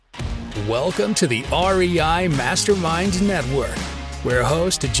Welcome to the REI Mastermind Network, where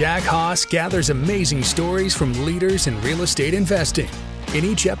host Jack Haas gathers amazing stories from leaders in real estate investing. In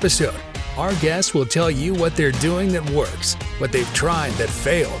each episode, our guests will tell you what they're doing that works, what they've tried that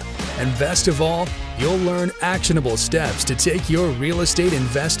failed, and best of all, you'll learn actionable steps to take your real estate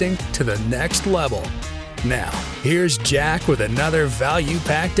investing to the next level. Now, here's Jack with another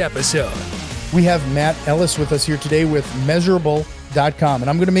value-packed episode. We have Matt Ellis with us here today with Measurable.com, and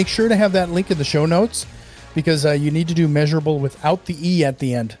I'm going to make sure to have that link in the show notes because you need to do measurable without the E at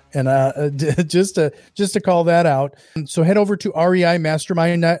the end, and just to call that out. So head over to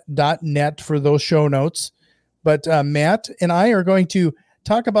reimastermind.net for those show notes. But Matt and I are going to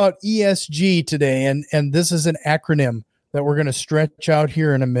talk about ESG today, and this is an acronym that we're going to stretch out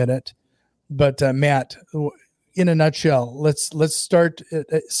here in a minute. But Matt, in a nutshell, let's start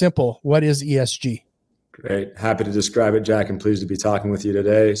simple. What is ESG? Great. Happy to describe it, Jack, and pleased to be talking with you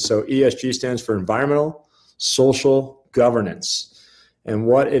today. So ESG stands for environmental, social, governance. And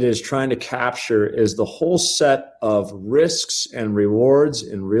what it is trying to capture is the whole set of risks and rewards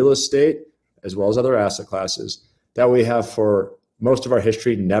in real estate, as well as other asset classes, that we have for most of our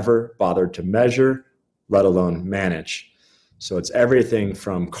history never bothered to measure, let alone manage. So it's everything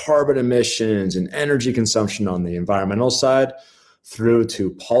from carbon emissions and energy consumption on the environmental side through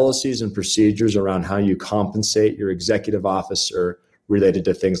to policies and procedures around how you compensate your executive officer related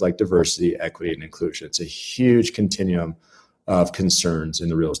to things like diversity, equity, and inclusion. It's a huge continuum of concerns in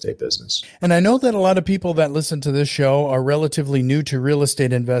the real estate business. And I know that a lot of people that listen to this show are relatively new to real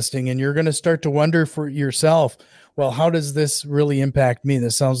estate investing, and you're going to start to wonder for yourself, well, how does this really impact me?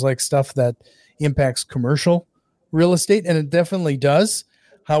 This sounds like stuff that impacts commercial real estate, and it definitely does.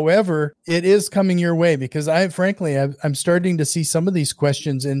 However, it is coming your way because I'm starting to see some of these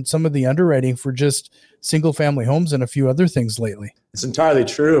questions in some of the underwriting for just single family homes and a few other things lately. It's entirely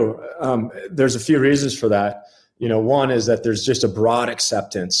true. There's a few reasons for that. One is that there's just a broad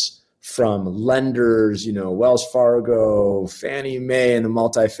acceptance from lenders, Wells Fargo, Fannie Mae in the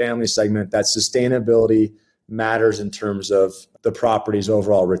multifamily segment, that sustainability matters in terms of the property's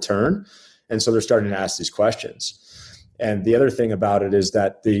overall return. And so they're starting to ask these questions. And the other thing about it is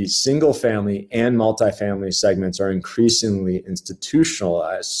that the single family and multifamily segments are increasingly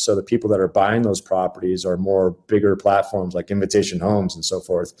institutionalized. So the people that are buying those properties are more bigger platforms like Invitation Homes and so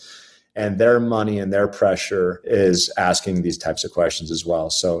forth. And their money and their pressure is asking these types of questions as well.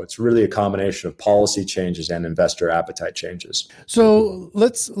 So it's really a combination of policy changes and investor appetite changes. So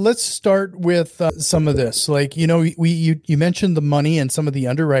let's start with some of this. Like, you mentioned the money and some of the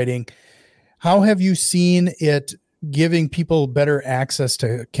underwriting. How have you seen it giving people better access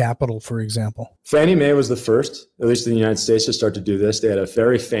to capital, for example? Fannie Mae was the first, at least in the United States, to start to do this. They had a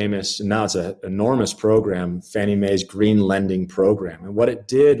very famous, and now it's an enormous program, Fannie Mae's Green Lending Program. And what it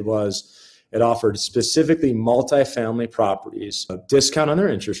did was it offered specifically multifamily properties a discount on their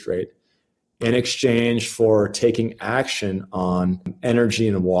interest rate in exchange for taking action on energy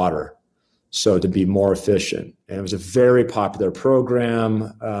and water. So to be more efficient. And it was a very popular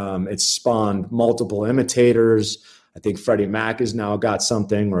program. It spawned multiple imitators. I think Freddie Mac has now got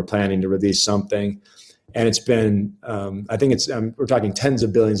something. We're planning to release something. And it's been, we're talking tens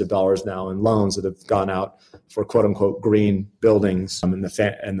of billions of dollars now in loans that have gone out for quote unquote green buildings in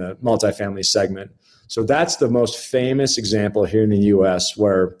the multifamily segment. So that's the most famous example here in the US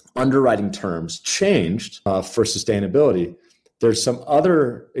where underwriting terms changed for sustainability. There's some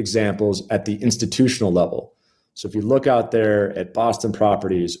other examples at the institutional level. So if you look out there at Boston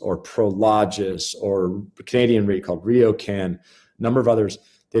Properties or Prologis or a Canadian REIT called RioCan, a number of others,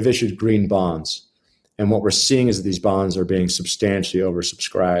 they've issued green bonds. And what we're seeing is that these bonds are being substantially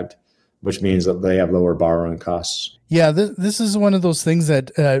oversubscribed, which means that they have lower borrowing costs. Yeah, this is one of those things that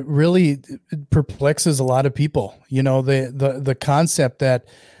really perplexes a lot of people. The concept that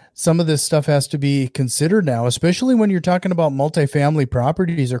some of this stuff has to be considered now, especially when you're talking about multifamily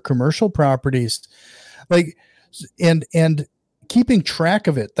properties or commercial properties, and keeping track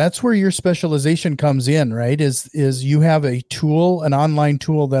of it. That's where your specialization comes in, right? Is you have a tool, an online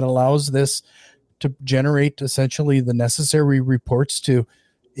tool that allows this to generate essentially the necessary reports to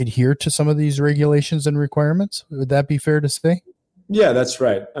adhere to some of these regulations and requirements. Would that be fair to say? Yeah, that's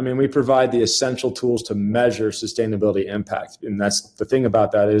right. I mean, we provide the essential tools to measure sustainability impact. And that's the thing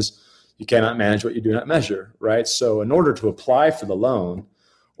about that is you cannot manage what you do not measure, right? So in order to apply for the loan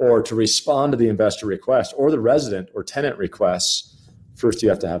or to respond to the investor request or the resident or tenant requests, first you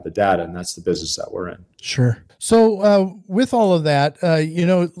have to have the data, and that's the business that we're in. Sure. So with all of that,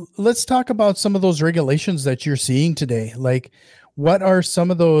 let's talk about some of those regulations that you're seeing today. Like, what are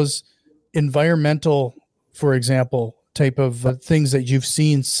some of those environmental, for example, type of things that you've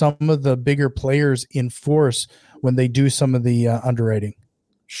seen some of the bigger players enforce when they do some of the underwriting?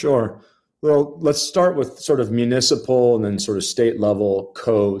 Sure. Well, let's start with sort of municipal and then sort of state level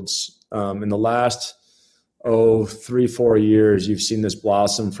codes. In the last 3-4 years, you've seen this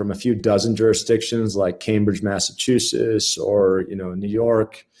blossom from a few dozen jurisdictions like Cambridge, Massachusetts, or New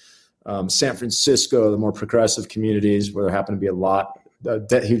York, San Francisco, the more progressive communities where there happen to be a lot,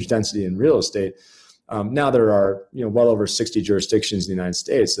 huge density in real estate. Now there are well over 60 jurisdictions in the United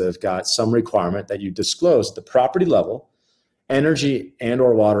States that have got some requirement that you disclose at the property level energy and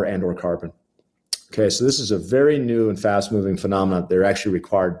or water and or carbon. Okay, so this is a very new and fast-moving phenomenon. They're actually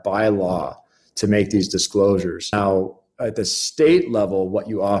required by law to make these disclosures. Now, at the state level, what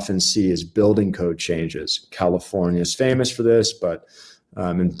you often see is building code changes. California is famous for this, but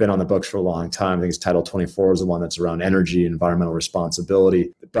and been on the books for a long time. I think it's Title 24 is the one that's around energy and environmental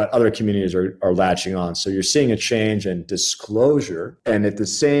responsibility, but other communities are latching on. So you're seeing a change in disclosure. And at the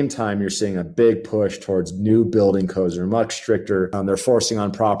same time, you're seeing a big push towards new building codes that are much stricter. They're forcing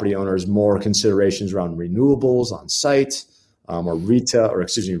on property owners more considerations around renewables on site,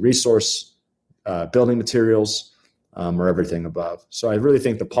 resource building materials, or everything above. So I really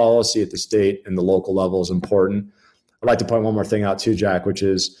think the policy at the state and the local level is important. I'd like to point one more thing out too, Jack, which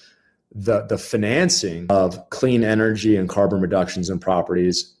is the financing of clean energy and carbon reductions in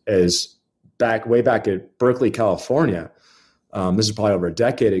properties is way back at Berkeley, California. This is probably over a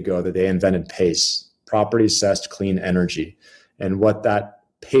decade ago that they invented PACE, Property Assessed Clean Energy. And what that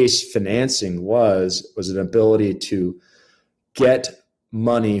PACE financing was an ability to get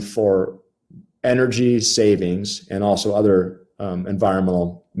money for energy savings and also other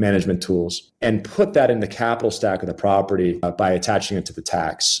environmental management tools and put that in the capital stack of the property by attaching it to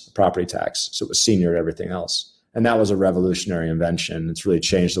the property tax. So it was senior to everything else. And that was a revolutionary invention. It's really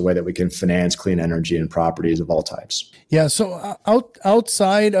changed the way that we can finance clean energy and properties of all types. Yeah. So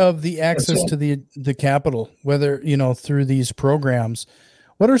outside of the access to the capital, whether, through these programs,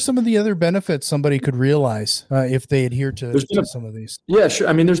 what are some of the other benefits somebody could realize if they adhere to some of these? Yeah, sure.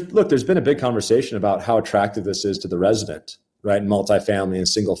 I mean, there's been a big conversation about how attractive this is to the resident, right? In multifamily and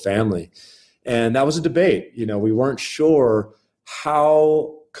single family. And that was a debate. We weren't sure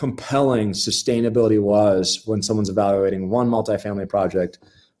how compelling sustainability was when someone's evaluating one multifamily project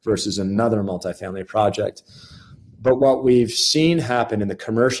versus another multifamily project. But what we've seen happen in the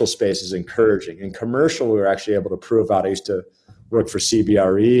commercial space is encouraging. In commercial, we were actually able to prove out. I used to work for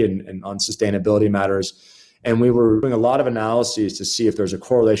CBRE and on sustainability matters. And we were doing a lot of analyses to see if there's a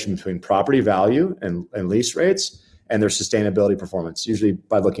correlation between property value and lease rates and their sustainability performance, usually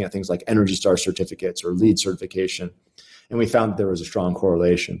by looking at things like Energy Star certificates or LEED certification. And we found that there was a strong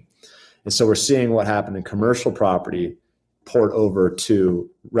correlation. And so we're seeing what happened in commercial property port over to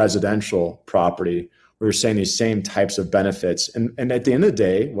residential property. We're seeing these same types of benefits. And at the end of the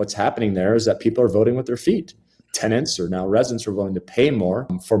day, what's happening there is that people are voting with their feet. Tenants or now residents are willing to pay more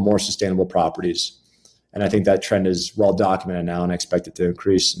for more sustainable properties. And I think that trend is well documented now and I expect it to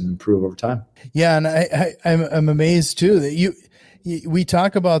increase and improve over time. Yeah. And I'm amazed too that we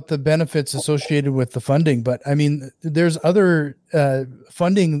talk about the benefits associated with the funding, but I mean, there's other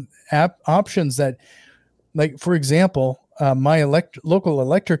funding options that, like, for example, my local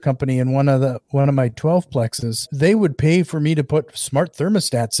electric company in one of my 12 plexes, they would pay for me to put smart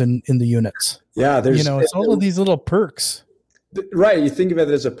thermostats in the units. Yeah. It's all of these little perks. Right. You think of it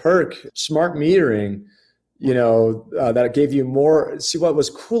as a perk, smart metering, that gave you more. See, what was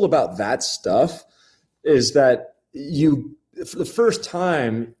cool about that stuff is that for the first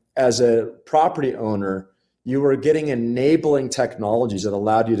time as a property owner, you were getting enabling technologies that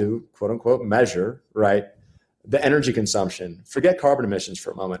allowed you to, quote unquote, measure, right, the energy consumption. Forget carbon emissions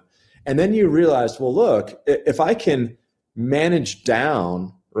for a moment. And then you realized, well, look, if I can manage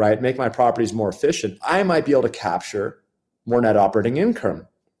down, right, make my properties more efficient, I might be able to capture more net operating income.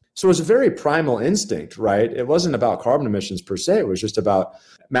 So it was a very primal instinct, right? It wasn't about carbon emissions per se. It was just about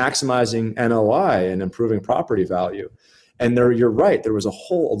maximizing NOI and improving property value. And you're right. There was a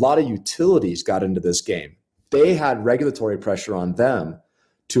lot of utilities got into this game. They had regulatory pressure on them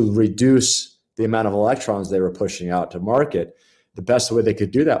to reduce the amount of electrons they were pushing out to market. The best way they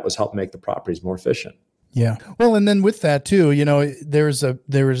could do that was help make the properties more efficient. Yeah. Well, and then with that too, there's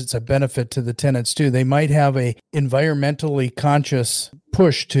a benefit to the tenants too. They might have a environmentally conscious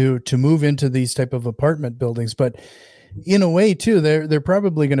push to move into these type of apartment buildings, but in a way too, they're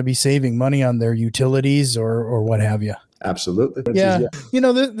probably going to be saving money on their utilities or what have you. Absolutely. Yeah.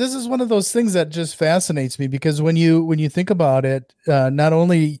 This is one of those things that just fascinates me because when you think about it, not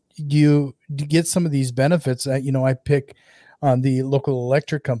only do you get some of these benefits that, I pick on the local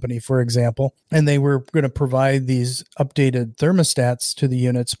electric company, for example, and they were going to provide these updated thermostats to the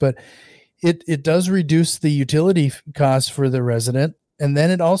units, but it does reduce the utility costs for the resident. And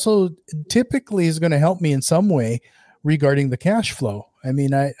then it also typically is going to help me in some way regarding the cash flow. I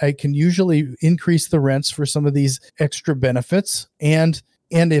mean, I can usually increase the rents for some of these extra benefits. And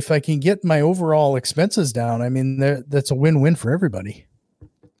if I can get my overall expenses down, I mean, that's a win-win for everybody.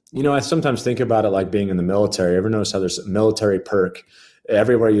 You know, I sometimes think about it like being in the military. Ever notice how there's a military perk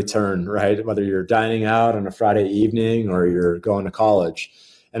everywhere you turn, right? Whether you're dining out on a Friday evening or you're going to college.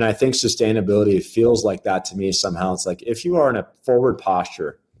 And I think sustainability feels like that to me somehow. It's like if you are in a forward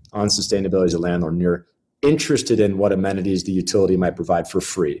posture on sustainability as a landlord and you're interested in what amenities the utility might provide for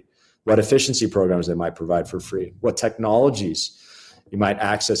free, what efficiency programs they might provide for free, what technologies you might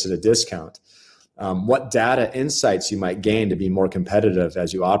access at a discount, what data insights you might gain to be more competitive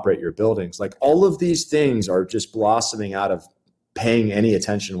as you operate your buildings. Like all of these things are just blossoming out of paying any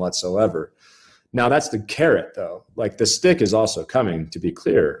attention whatsoever. Now that's the carrot though. Like the stick is also coming, to be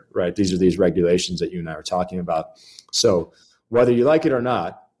clear, right? These are these regulations that you and I are talking about. So whether you like it or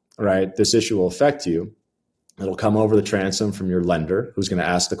not, right, this issue will affect you. It'll come over the transom from your lender, who's going to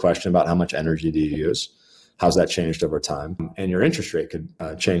ask the question about how much energy do you use? How's that changed over time? And your interest rate could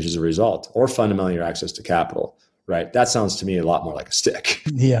change as a result, or fundamentally your access to capital, right? That sounds to me a lot more like a stick.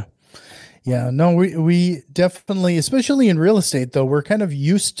 Yeah. Yeah. No, we definitely, especially in real estate, though, we're kind of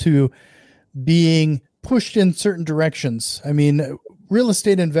used to being pushed in certain directions. I mean, real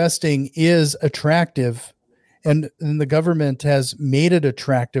estate investing is attractive, and the government has made it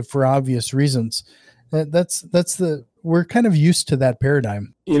attractive for obvious reasons. We're kind of used to that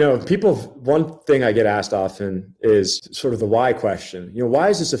paradigm. You know, one thing I get asked often is sort of the why question. You know, why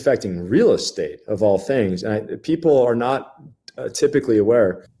is this affecting real estate of all things? And people are not typically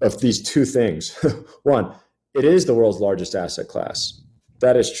aware of these two things. One, it is the world's largest asset class.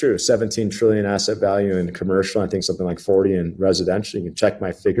 That is true. 17 trillion asset value in commercial. I think something like 40 in residential. You can check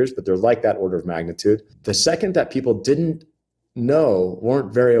my figures, but they're like that order of magnitude. The second that people didn't know,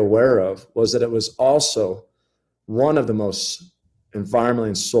 weren't very aware of, was that it was also one of the most environmentally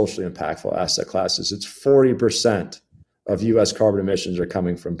and socially impactful asset classes. It's 40% of U.S. carbon emissions are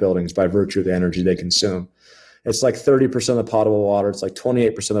coming from buildings by virtue of the energy they consume. It's like 30% of the potable water. It's like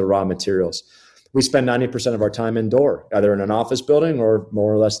 28% of the raw materials. We spend 90% of our time indoor, either in an office building or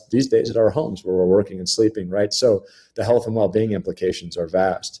more or less these days at our homes where we're working and sleeping, right? So the health and well-being implications are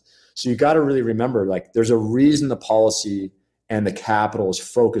vast. So you got to really remember, like, there's a reason the policy and the capital is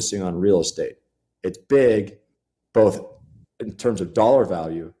focusing on real estate. It's big, both in terms of dollar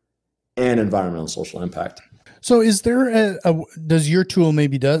value and environmental and social impact. So is there does your tool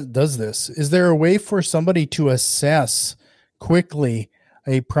maybe does this? Is there a way for somebody to assess quickly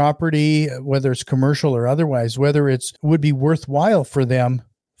a property, whether it's commercial or otherwise, whether it's would be worthwhile for them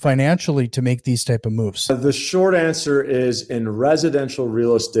financially to make these type of moves? The short answer is in residential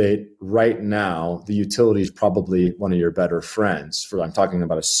real estate right now, the utility is probably one of your better friends. I'm talking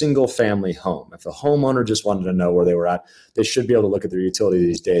about a single family home. If a homeowner just wanted to know where they were at, they should be able to look at their utility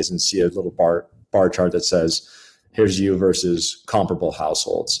these days and see a little bar chart that says, here's you versus comparable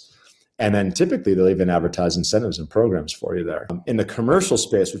households. And then typically they'll even advertise incentives and programs for you there. In the commercial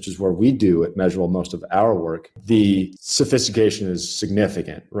space, which is where we do at Measurable most of our work, the sophistication is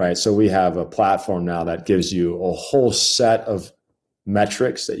significant, right? So we have a platform now that gives you a whole set of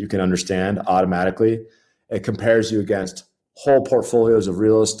metrics that you can understand automatically. It compares you against whole portfolios of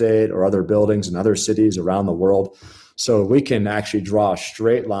real estate or other buildings in other cities around the world. So we can actually draw a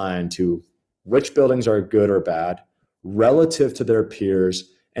straight line to which buildings are good or bad relative to their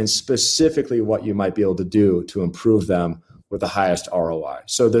peers, and specifically what you might be able to do to improve them with the highest ROI.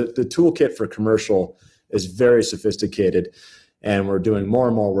 So the toolkit for commercial is very sophisticated, and we're doing more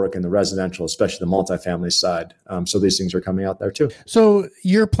and more work in the residential, especially the multifamily side. So these things are coming out there too. So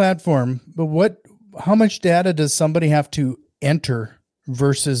your platform, but how much data does somebody have to enter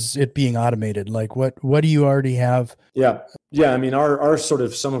versus it being automated? Like what do you already have? Yeah. I mean, our sort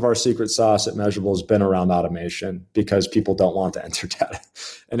of some of our secret sauce at Measurable has been around automation because people don't want to enter data.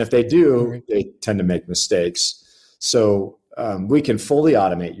 And if they do, they tend to make mistakes. So we can fully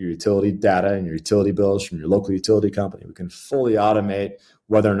automate your utility data and your utility bills from your local utility company. We can fully automate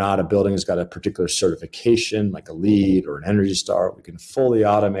whether or not a building has got a particular certification, like a LEED or an Energy Star. We can fully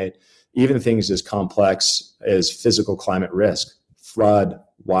automate even things as complex as physical climate risk, flood,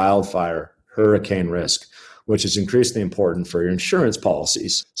 wildfire, hurricane risk, which is increasingly important for your insurance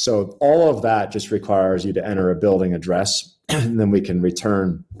policies. So all of that just requires you to enter a building address, and then we can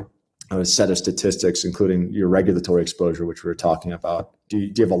return a set of statistics, including your regulatory exposure, which we were talking about. Do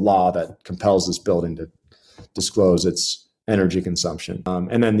you have a law that compels this building to disclose its energy consumption.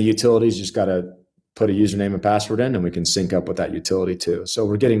 And then the utilities just got to put a username and password in, and we can sync up with that utility too. So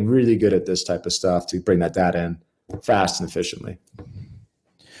we're getting really good at this type of stuff to bring that data in fast and efficiently.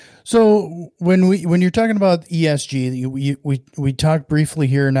 So when you're talking about ESG, we talked briefly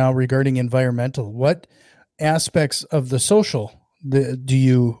here now regarding environmental. What aspects of the social do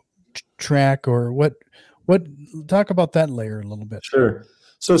you track, or what talk about that layer a little bit? Sure.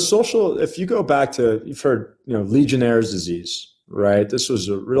 So social, if you go back to, you've heard, Legionnaire's disease, right? This was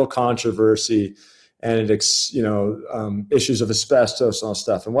a real controversy, and issues of asbestos and all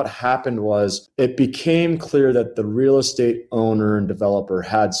stuff. And what happened was it became clear that the real estate owner and developer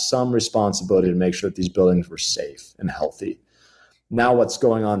had some responsibility to make sure that these buildings were safe and healthy. Now what's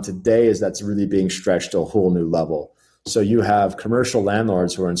going on today is that's really being stretched to a whole new level. So you have commercial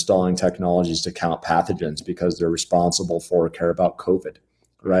landlords who are installing technologies to count pathogens because they're responsible for or care about COVID,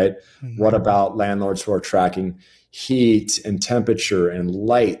 right? Mm-hmm. What about landlords who are tracking heat and temperature and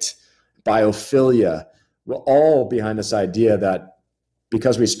light, biophilia? We're all behind this idea that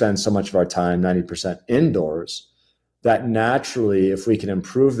because we spend so much of our time, 90% indoors, that naturally, if we can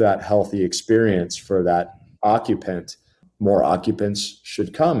improve that healthy experience for that occupant, more occupants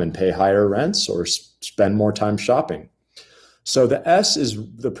should come and pay higher rents or spend more time shopping. So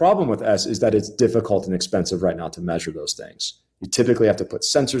the problem with S is that it's difficult and expensive right now to measure those things. You typically have to put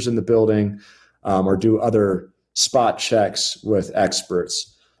sensors in the building or do other spot checks with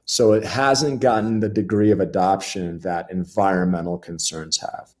experts. So it hasn't gotten the degree of adoption that environmental concerns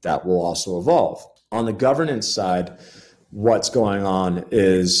have. That will also evolve. On the governance side, what's going on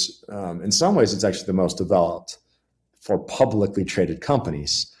is, in some ways, it's actually the most developed for publicly traded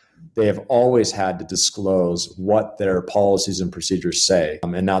companies. They have always had to disclose what their policies and procedures say.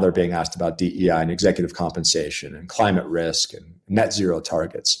 And now they're being asked about DEI and executive compensation and climate risk and net zero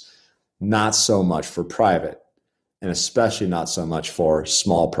targets. Not so much for private, and especially not so much for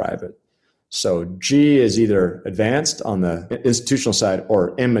small private. So G is either advanced on the institutional side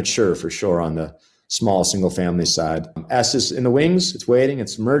or immature for sure on the small single family side. S is in the wings, it's waiting,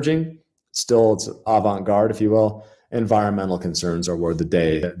 it's emerging. It's avant-garde, if you will. Environmental concerns are where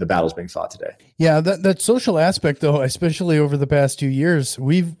the battle's being fought today. Yeah, that social aspect, though, especially over the past 2 years,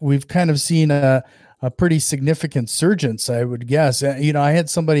 we've kind of seen a pretty significant surgence, I would guess. I had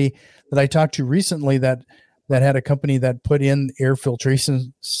somebody that I talked to recently that had a company that put in air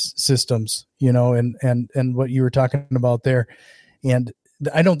filtration systems, and what you were talking about there. And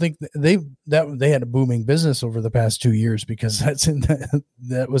I don't think they had a booming business over the past 2 years because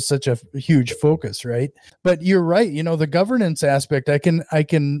that was such a huge focus, right? But you're right. The governance aspect, I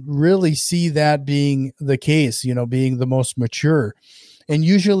can really see that being the case, being the most mature. And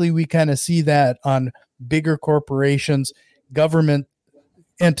usually we kind of see that on bigger corporations, government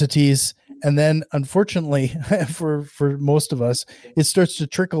entities. And then unfortunately for most of us, it starts to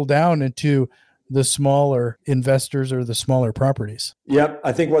trickle down into the smaller investors or the smaller properties. Yep.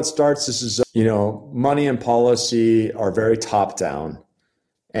 I think what starts this is, money and policy are very top down.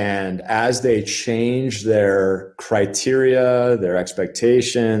 And as they change their criteria, their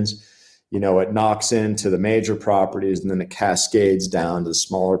expectations, it knocks into the major properties and then it cascades down to the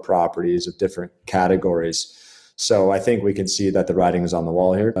smaller properties of different categories. So I think we can see that the writing is on the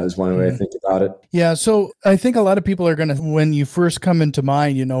wall here is one way to think about it. Yeah. So I think a lot of people are going to, when you first come into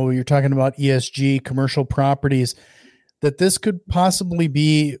mind, you're talking about ESG, commercial properties, that this could possibly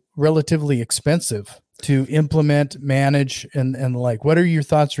be relatively expensive to implement, manage, and like. What are your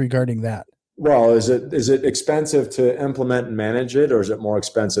thoughts regarding that? Well, is it expensive to implement and manage it, or is it more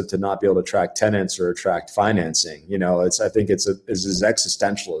expensive to not be able to attract tenants or attract financing? I think it's as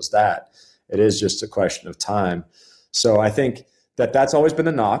existential as that. It is just a question of time. So I think that's always been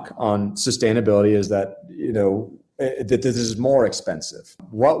a knock on sustainability, is that, that this is more expensive.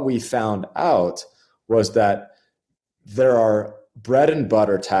 What we found out was that there are bread and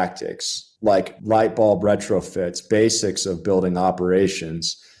butter tactics like light bulb retrofits, basics of building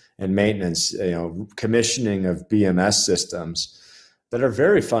operations and maintenance, commissioning of BMS systems that are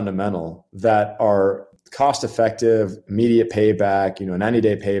very fundamental, that are cost-effective, immediate payback,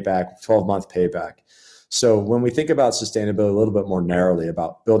 90-day payback, 12-month payback. So when we think about sustainability a little bit more narrowly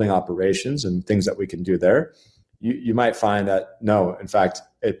about building operations and things that we can do there, you might find that, no, in fact,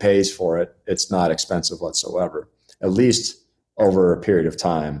 it pays for it. It's not expensive whatsoever, at least over a period of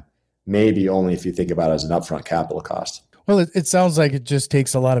time, maybe only if you think about it as an upfront capital cost. Well, it sounds like it just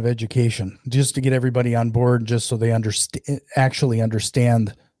takes a lot of education just to get everybody on board, just so they actually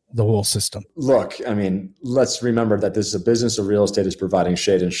understand the whole system. Look, let's remember that this is a business of real estate is providing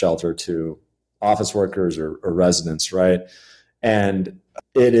shade and shelter to office workers or residents, right? And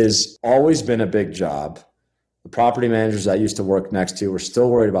it has always been a big job The property managers I used to work next to were still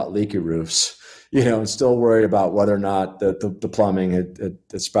worried about leaky roofs, and still worried about whether or not the plumbing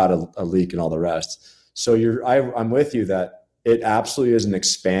had sprouted a leak and all the rest. So I'm with you that it absolutely is an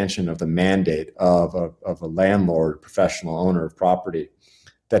expansion of the mandate of a landlord, professional owner of property,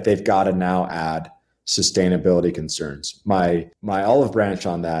 that they've got to now add sustainability concerns. My olive branch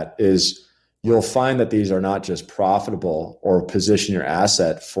on that is you'll find that these are not just profitable or position your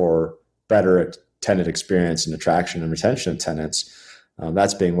asset for better tenant experience and attraction and retention of tenants.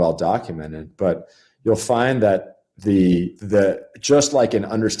 That's being well documented, but you'll find that the just like in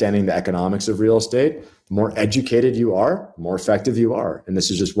understanding the economics of real estate, the more educated you are, the more effective you are. And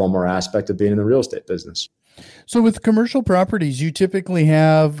this is just one more aspect of being in the real estate business. So with commercial properties, you typically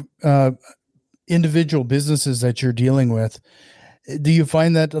have individual businesses that you're dealing with. Do you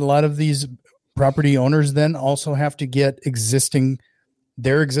find that a lot of these property owners then also have to get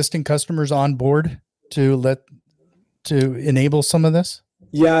their existing customers on board to enable some of this?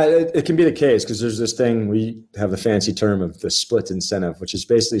 Yeah, it can be the case, because there's this thing, we have a fancy term of the split incentive, which is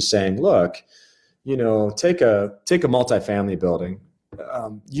basically saying, look, take a multifamily building.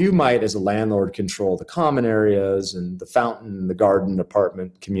 You might, as a landlord, control the common areas and the fountain, the garden,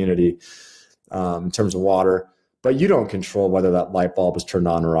 apartment community in terms of water, but you don't control whether that light bulb is turned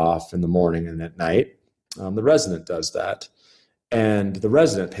on or off in the morning and at night. The resident does that, and the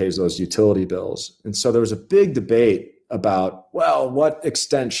resident pays those utility bills. And so there was a big debate about, well, what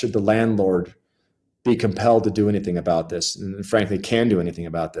extent should the landlord be compelled to do anything about this, and frankly can do anything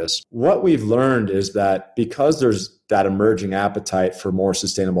about this. What we've learned is that because there's that emerging appetite for more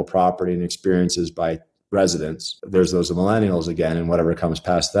sustainable property and experiences by residents, there's those millennials again and whatever comes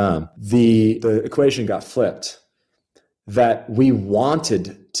past them, the equation got flipped, that we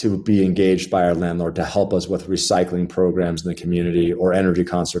wanted to be engaged by our landlord to help us with recycling programs in the community or energy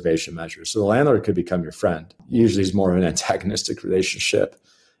conservation measures. So the landlord could become your friend. Usually it's more of an antagonistic relationship.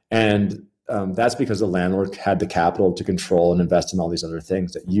 And that's because the landlord had the capital to control and invest in all these other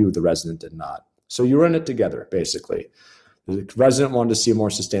things that you, the resident, did not. So you run it together, basically. The resident wanted to see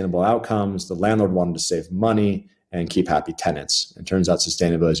more sustainable outcomes. The landlord wanted to save money and keep happy tenants. And it turns out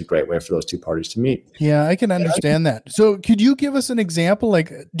sustainability is a great way for those two parties to meet. Yeah, I can understand that. So could you give us an example?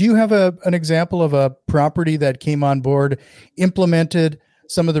 Like, do you have an example of a property that came on board, implemented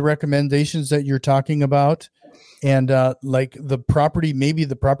some of the recommendations that you're talking about, and like the property, maybe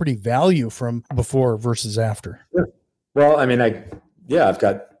the property value from before versus after? Sure. Well, I mean, I've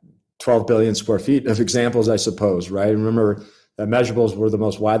got 12 billion square feet of examples, I suppose, right? Remember that measurables were the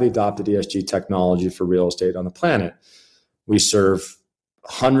most widely adopted ESG technology for real estate on the planet. We serve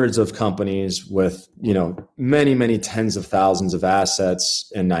hundreds of companies with, many, many tens of thousands of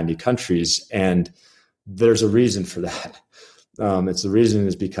assets in 90 countries. And there's a reason for that. The reason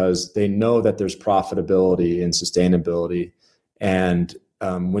is because they know that there's profitability in sustainability. And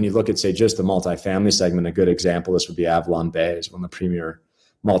when you look at, say, just the multifamily segment, a good example, this would be Avalon Bay, is one of the premier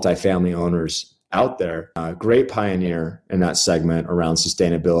multifamily owners out there, a great pioneer in that segment around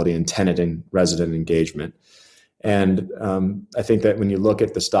sustainability and tenant and resident engagement. And I think that when you look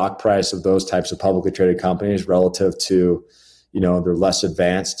at the stock price of those types of publicly traded companies relative to, their less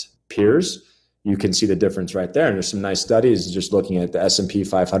advanced peers, you can see the difference right there. And there's some nice studies just looking at the S&P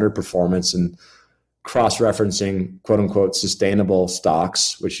 500 performance and cross-referencing quote unquote sustainable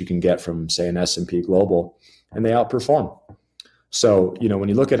stocks, which you can get from, say, an S&P Global, and they outperform. So, when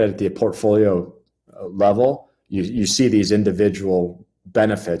you look at it at the portfolio level, you see these individual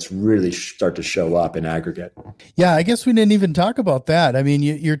benefits really start to show up in aggregate. Yeah, I guess we didn't even talk about that. I mean,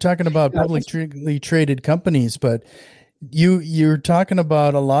 you're talking about publicly traded companies, but you're talking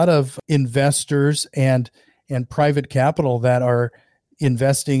about a lot of investors and private capital that are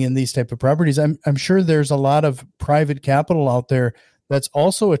investing in these type of properties. I'm sure there's a lot of private capital out there that's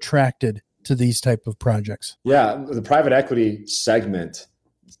also attracted to these type of projects. Yeah, the private equity segment,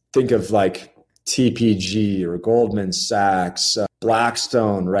 think of like TPG or Goldman Sachs,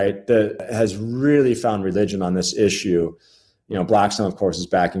 Blackstone, right, that has really found religion on this issue. Blackstone, of course, is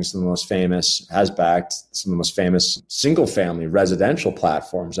backing has backed some of the most famous single-family residential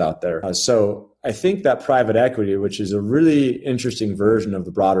platforms out there. So I think that private equity, which is a really interesting version of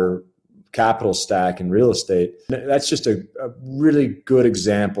the broader capital stack in real estate, that's just a really good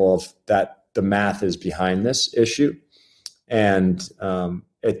example of that the math is behind this issue. And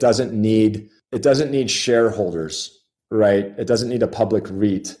it doesn't need shareholders, right? It doesn't need a public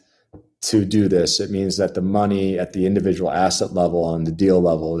REIT to do this. It means that the money at the individual asset level and the deal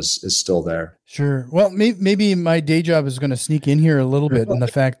level is still there. Sure. Well, maybe my day job is going to sneak in here a little bit, in the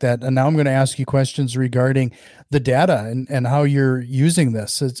fact that, and now I'm going to ask you questions regarding the data and how you're using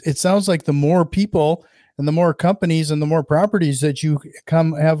this. It sounds like the more people And the more companies and the more properties that you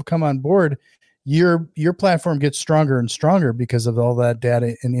come on board, your platform gets stronger and stronger because of all that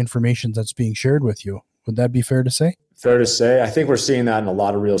data and information that's being shared with you. Would that be fair to say? Fair to say. I think we're seeing that in a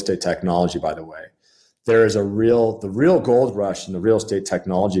lot of real estate technology, by the way. There is the real gold rush in the real estate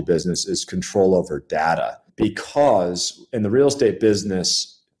technology business is control over data, because in the real estate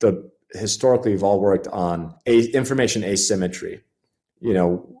business, historically we've all worked on information asymmetry.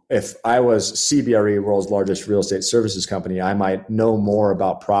 If I was CBRE, world's largest real estate services company, I might know more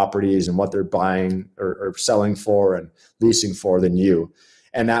about properties and what they're buying or selling for and leasing for than you.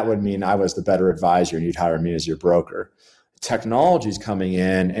 And that would mean I was the better advisor and you'd hire me as your broker. Technology is coming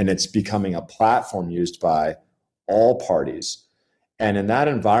in and it's becoming a platform used by all parties. And in that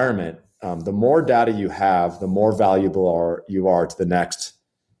environment, the more data you have, the more valuable you are to the next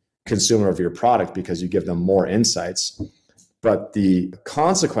consumer of your product because you give them more insights. But the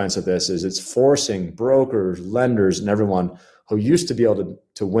consequence of this is it's forcing brokers, lenders, and everyone who used to be able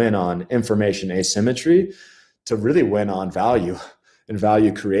to win on information asymmetry to really win on value and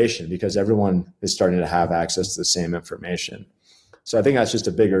value creation, because everyone is starting to have access to the same information. So I think that's just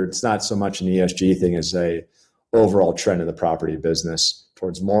it's not so much an ESG thing as a overall trend in the property business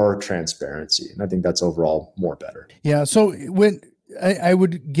towards more transparency. And I think that's overall more better. Yeah. So when I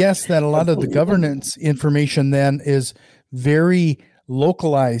would guess that a lot of the governance information then is very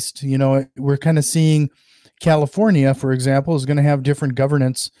localized. We're kind of seeing California, for example, is going to have different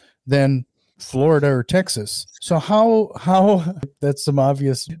governance than Florida or Texas. So how that's some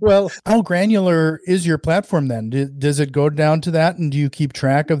obvious. Well, how granular is your platform then? Does it go down to that? And do you keep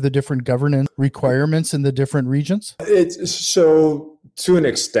track of the different governance requirements in the different regions? It's so to an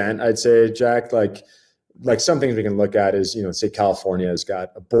extent, I'd say, Jack, like some things we can look at is, say California has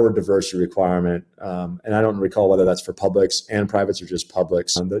got a board diversity requirement. And I don't recall whether that's for publics and privates or just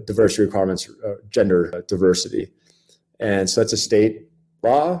publics. The diversity requirements, gender diversity. And so that's a state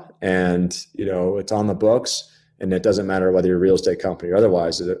law, and it's on the books, and it doesn't matter whether you're a real estate company or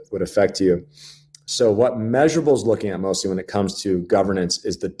otherwise, it would affect you. So what Measurable is looking at mostly when it comes to governance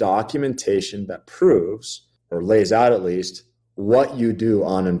is the documentation that proves or lays out at least what you do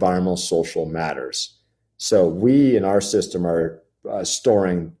on environmental social matters. So we in our system are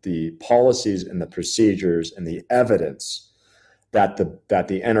storing the policies and the procedures and the evidence that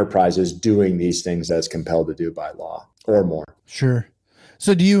the enterprise is doing these things that it's compelled to do by law or more. Sure.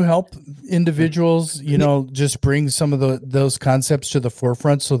 So do you help individuals, just bring some of those concepts to the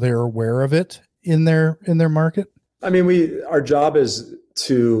forefront so they're aware of it in their market? I mean, our job is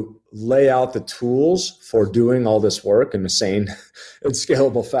to lay out the tools for doing all this work in a sane and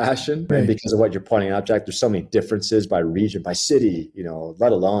scalable fashion. Right. And because of what you're pointing out, Jack, there's so many differences by region, by city,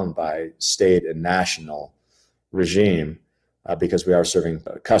 let alone by state and national regime, because we are serving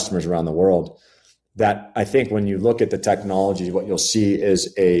customers around the world. That I think when you look at the technology, what you'll see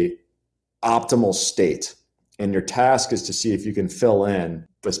is a optimal state. And your task is to see if you can fill in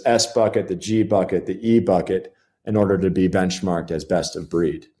this S bucket, the G bucket, the E bucket in order to be benchmarked as best of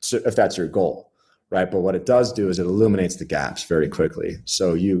breed, so if that's your goal, right? But what it does do is it illuminates the gaps very quickly.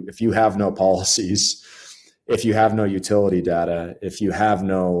 So if you have no policies, if you have no utility data, if you have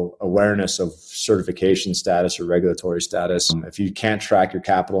no awareness of certification status or regulatory status, if you can't track your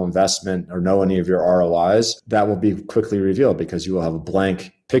capital investment or know any of your ROIs, that will be quickly revealed because you will have a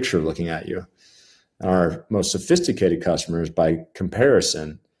blank picture looking at you. Our most sophisticated customers, by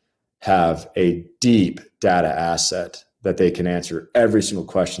comparison, have a deep data asset that they can answer every single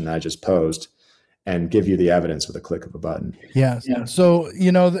question that I just posed and give you the evidence with a click of a button. Yeah. So,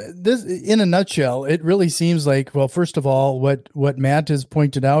 this in a nutshell, it really seems like, well, first of all, what Matt has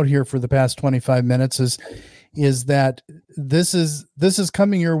pointed out here for the past 25 minutes is that this is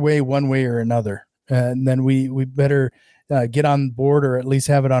coming your way one way or another. And then we better get on board, or at least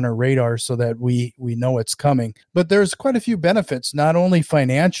have it on our radar so that we know it's coming. But there's quite a few benefits, not only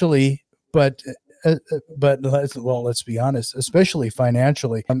financially, but let's be honest, especially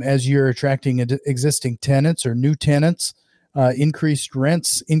financially, as you're attracting existing tenants or new tenants, increased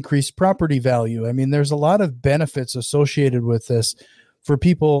rents, increased property value. I mean, there's a lot of benefits associated with this for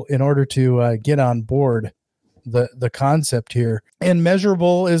people in order to get on board the concept here. And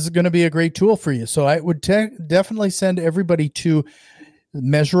Measurable is going to be a great tool for you. So I would definitely send everybody to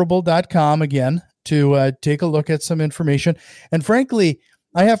measurable.com again to take a look at some information. And frankly,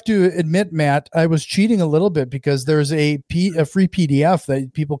 I have to admit, Matt, I was cheating a little bit because there's a free PDF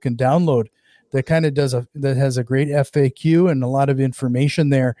that people can download that kind of that has a great FAQ and a lot of information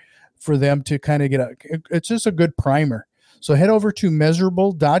there for them to kind of it's just a good primer. So head over to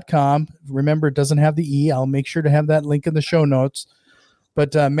measurable.com. Remember, it doesn't have the E. I'll make sure to have that link in the show notes.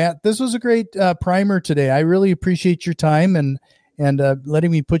 But Matt, this was a great primer today. I really appreciate your time and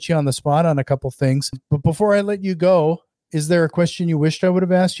letting me put you on the spot on a couple things. But before I let you go, is there a question you wished I would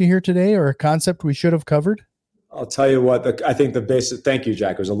have asked you here today, or a concept we should have covered? I'll tell you what, I think the basic, thank you,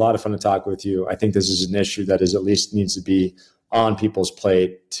 Jack. It was a lot of fun to talk with you. I think this is an issue that is at least needs to be on people's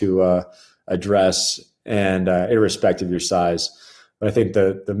plate to address, and irrespective of your size. But I think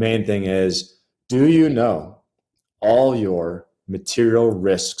the main thing is, do you know all your material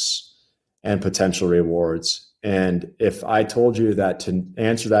risks and potential rewards? And if I told you that to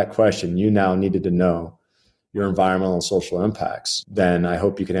answer that question, you now needed to know your environmental and social impacts, then I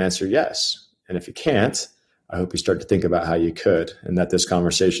hope you can answer yes. And if you can't, I hope you start to think about how you could, and that this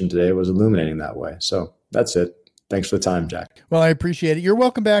conversation today was illuminating that way. So that's it. Thanks for the time, Jack. Well, I appreciate it. You're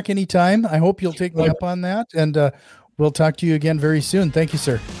welcome back anytime. I hope you'll take me up on that, and we'll talk to you again very soon. Thank you,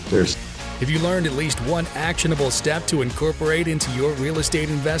 sir. Cheers. Have you learned at least one actionable step to incorporate into your real estate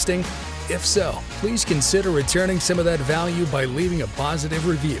investing? If so, please consider returning some of that value by leaving a positive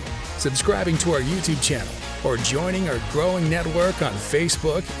review, subscribing to our YouTube channel, or joining our growing network on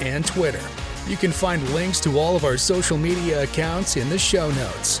Facebook and Twitter. You can find links to all of our social media accounts in the show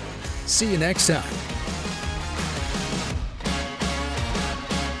notes. See you next time.